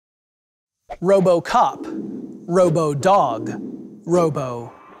Robo-cop, robo-dog,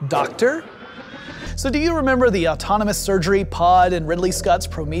 robo-doctor? So do you remember the autonomous surgery pod in Ridley Scott's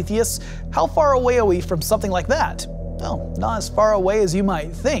Prometheus? How far away are we from something like that? Well, not as far away as you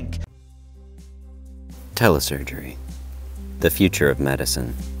might think. Telesurgery, the future of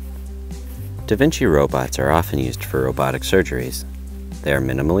medicine. Da Vinci robots are often used for robotic surgeries. They are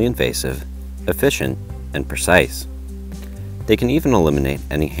minimally invasive, efficient, and precise. They can even eliminate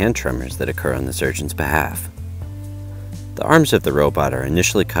any hand tremors that occur on the surgeon's behalf. The arms of the robot are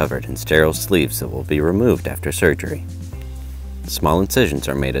initially covered in sterile sleeves that will be removed after surgery. Small incisions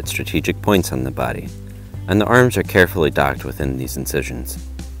are made at strategic points on the body, and the arms are carefully docked within these incisions.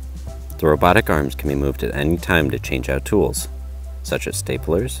 The robotic arms can be moved at any time to change out tools, such as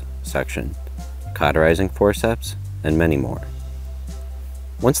staplers, suction, cauterizing forceps, and many more.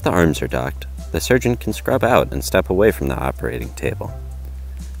 Once the arms are docked, the surgeon can scrub out and step away from the operating table.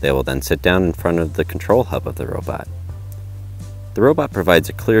 They will then sit down in front of the control hub of the robot. The robot provides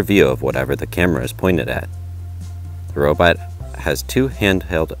a clear view of whatever the camera is pointed at. The robot has two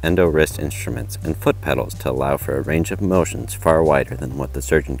handheld endo-wrist instruments and foot pedals to allow for a range of motions far wider than what the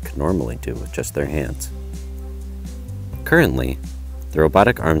surgeon could normally do with just their hands. Currently, the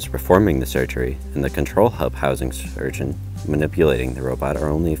robotic arms performing the surgery and the control hub housing surgeon manipulating the robot are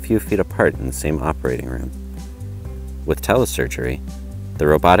only a few feet apart in the same operating room. With telesurgery, the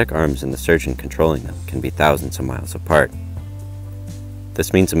robotic arms and the surgeon controlling them can be thousands of miles apart.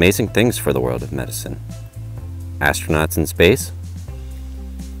 This means amazing things for the world of medicine. Astronauts in space,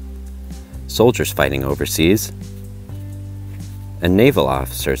 soldiers fighting overseas, and naval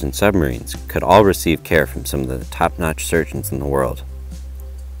officers in submarines could all receive care from some of the top-notch surgeons in the world.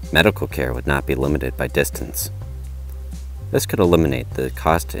 Medical care would not be limited by distance. This could eliminate the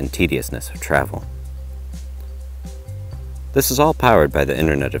cost and tediousness of travel. This is all powered by the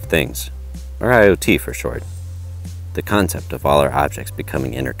Internet of Things, or IoT for short, the concept of all our objects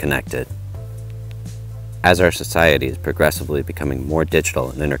becoming interconnected. As our society is progressively becoming more digital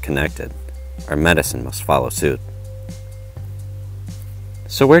and interconnected, our medicine must follow suit.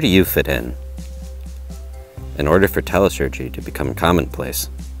 So where do you fit in? In order for telesurgery to become commonplace,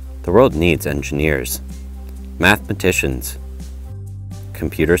 the world needs engineers, mathematicians,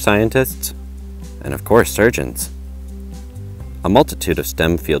 computer scientists, and of course surgeons. A multitude of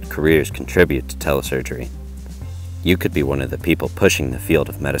STEM field careers contribute to telesurgery. You could be one of the people pushing the field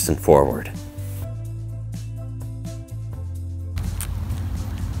of medicine forward.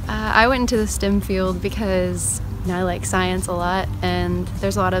 I went into the STEM field because I like science a lot, and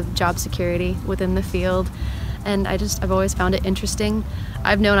there's a lot of job security within the field, and I've always found it interesting.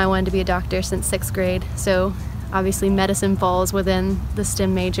 I've known I wanted to be a doctor since 6th grade, so obviously medicine falls within the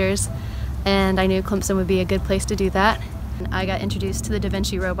STEM majors, and I knew Clemson would be a good place to do that. I got introduced to the Da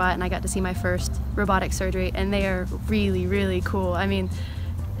Vinci robot, and I got to see my first robotic surgery, and they are really, really cool. I mean,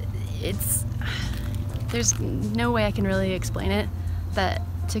 there's no way I can really explain it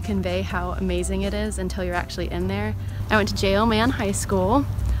to convey how amazing it is until you're actually in there. I went to J.O. Mann High School.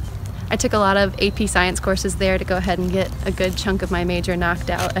 I took a lot of AP science courses there to go ahead and get a good chunk of my major knocked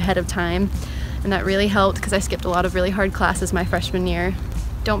out ahead of time, and that really helped because I skipped a lot of really hard classes my freshman year.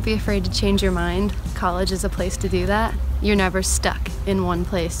 Don't be afraid to change your mind. College is a place to do that. You're never stuck in one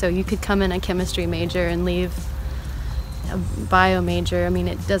place, so you could come in a chemistry major and leave a bio major. I mean,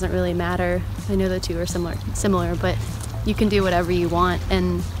 it doesn't really matter. I know the two are similar, but you can do whatever you want,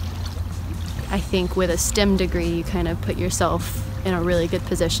 and I think with a STEM degree you kind of put yourself in a really good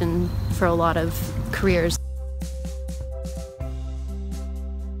position for a lot of careers.